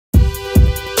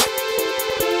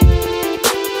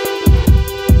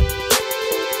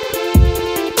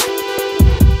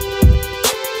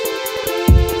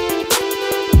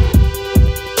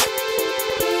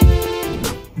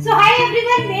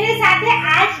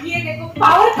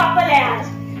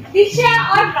Disha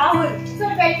or Rahul. So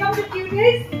welcome to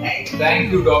Cuties.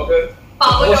 Thank you, doctor.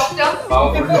 Power doctor.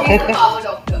 Powerful doctor. Power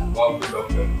doctor. Powerful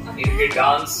doctor. इनके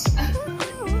dance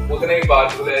उतने ही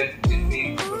powerful है जितनी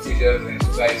procedures हैं. So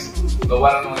guys, the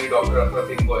one and only Dr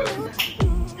Apratim Goel.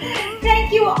 Thank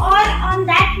you. और on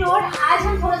that note, आज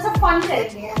हम थोड़ा सा फन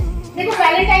करेंगे. देखो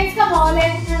वैलेंटाइंस का माहौल है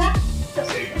ना? तो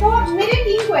मेरे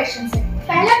 3 क्वेश्चन हैं.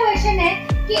 पहला क्वेश्चन है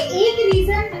कि एक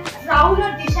रीजन राहुल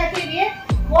और दिशा के लिए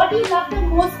what you love the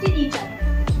most in each other.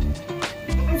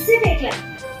 सिर्फ एक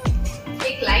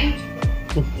लाइन.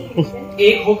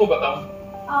 एक हो तो बताओ.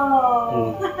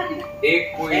 एक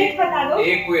बता दो.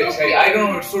 एक कोई अच्छा. I don't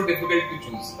know. It's so difficult to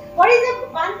choose. What is the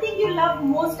one thing you love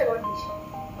most about Disha?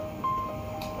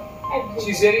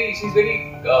 She's very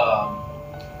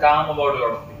calm about a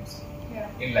lot of things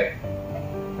in life.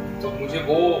 तो मुझे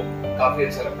वो काफी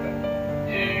अच्छा लगता है.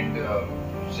 And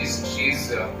she's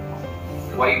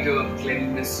quite a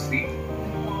cleanliness freak.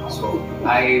 So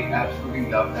I absolutely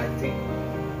love that thing.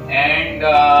 And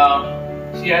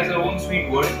she has her own sweet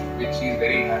world, which she is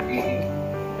very happy in,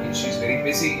 and she's very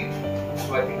busy in. So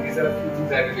I think these are a few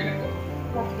things I really like.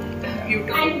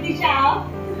 Beautiful. And Disha?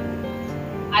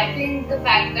 I think the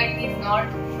fact that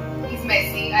he's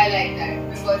messy. I like that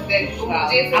because then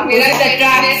मुझे मेरा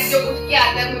cleanliness जो कुछ क्या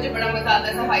आता है मुझे बड़ा मजा आता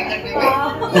है सफाई करने में.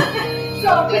 So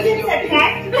opposites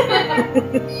attract.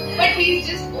 But he's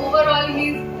just overall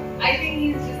I think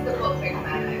he's just the perfect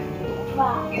man.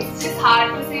 Wow. It's just hard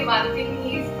to say one thing.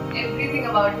 Everything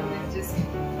about him is just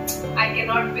I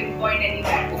cannot pinpoint any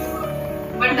bad thing.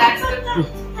 But that's the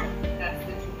truth. That's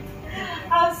the truth.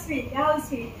 How sweet.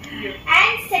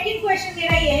 And second question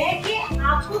मेरा ये है कि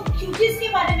आपको cuties के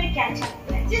बारे में क्या अच्छा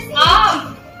लगता है? Just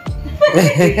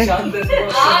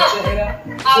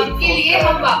आपके लिए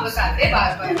हम वापस आते हैं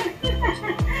बार-बार.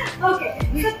 Okay.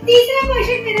 So तीसरा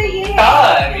क्वेश्चन मेरा ये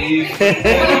है.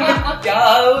 क्या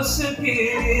उसकी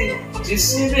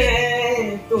जिसने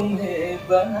तुम्हें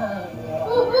बनाया.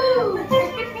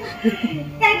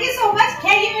 Thank you so much.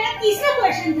 क्या ये मेरा तीसरा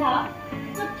क्वेश्चन था.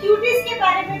 तो क्यूटीज के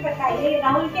बारे में बताइए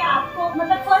राहुल के आपको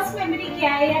मतलब फर्स्ट मेमोरी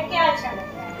क्या है या क्या अच्छा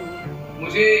लगता है?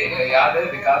 मुझे याद है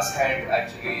विकास हैड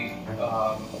एक्चुअली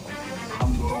हम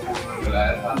दोनों को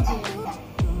बुलाया था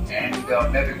एंड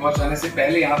मैं बिग बॉस जाने से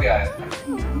पहले यहाँ पे आया था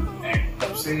एंड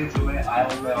तब से जो मैं आया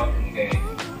हूँ मैं और कहीं गए.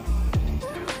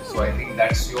 सो I think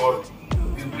that's your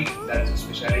beauty, that's your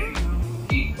speciality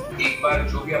कि एक बार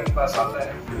जो भी आपके पास आता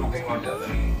है वो कहीं और जाता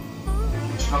नहीं है.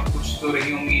 कुछ ना कुछ तो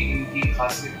रही होंगी इनकी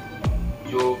खासियत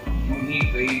जो यूं ही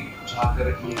कहीं झाँक कर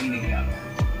यही नहीं आता.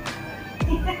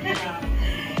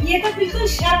 ये तो बिल्कुल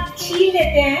शब्द छीन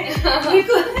लेते हैं,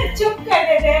 बिल्कुल चुप कर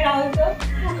देते हैं राहुल को.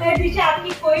 दिशा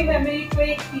आपकी कोई मेमोरी कोई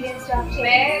एक्सपीरियंस जो आप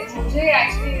मुझे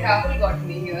actually Rahul got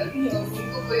me here तो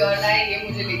उनको कोई और लाए ये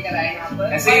मुझे लेकर आए यहाँ पर.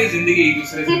 ऐसे ही जिंदगी एक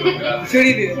दूसरे से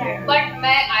जुड़ी हुई है. बट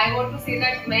मैं I want to say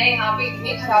that मैं यहाँ पे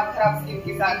इतनी खराब स्किन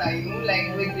के साथ आई हूँ like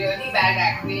with really bad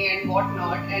acne and what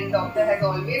not and doctor has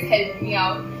always helped me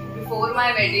out. Before my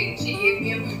wedding, she gave me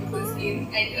a beautiful skin,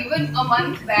 and even a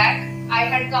month back, I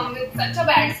had come with such a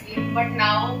bad skin. But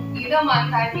now, in a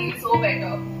month, I feel so better.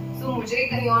 So मुझे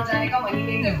कहीं और जाने का मन ही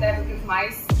नहीं करता है because my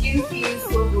skin feels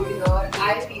so good here.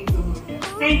 I feel so good.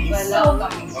 Thank you so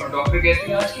much. और डॉक्टर कहते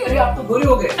हैं आज कि अरे आप तो गोरे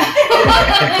हो गए.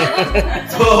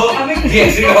 तो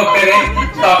ऐसे डॉक्टर हैं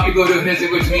तो आपकी गोरे होने से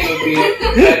कुछ नहीं होती है.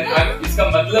 इसका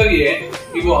मतलब ये है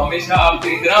कि वो हमेशा आपको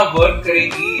इतना वर्क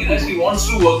करेंगी. She wants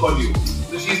to work on you.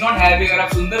 So she's not happy. अगर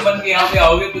आप सुंदर बन के यहाँ पे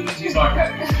आओगे तो she's not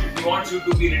happy. She wants you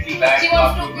to be little bad. She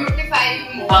wants to beautify you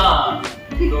more. हाँ,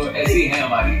 तो ऐसी है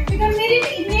हमारी. Because मेरी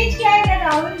इमेज क्या है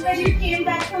Rahul when you came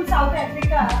back from South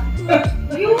Africa,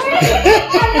 you were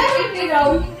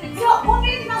Rahul. So वो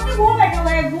मेरे दिमाग में वो बैठा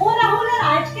हुआ है. वो राहुल और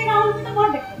आज के राहुल में तो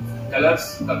बहुत डिफरेंस. कलर्स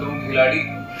खतरों के खिलाड़ी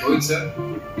रोहित सर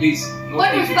प्लीज नो. पर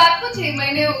उस बात को 6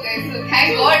 महीने हो गए. So thank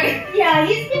God. Yeah,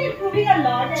 he's been improving a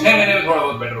lot. 6 महीने में थोड़ा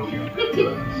बहुत बेटर हो गया.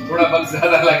 थोड़ा वक्त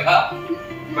ज्यादा लगा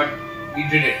but we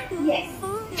did it. Yes.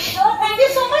 So thank you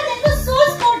so much. That was so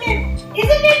sportive.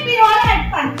 Isn't it? We all had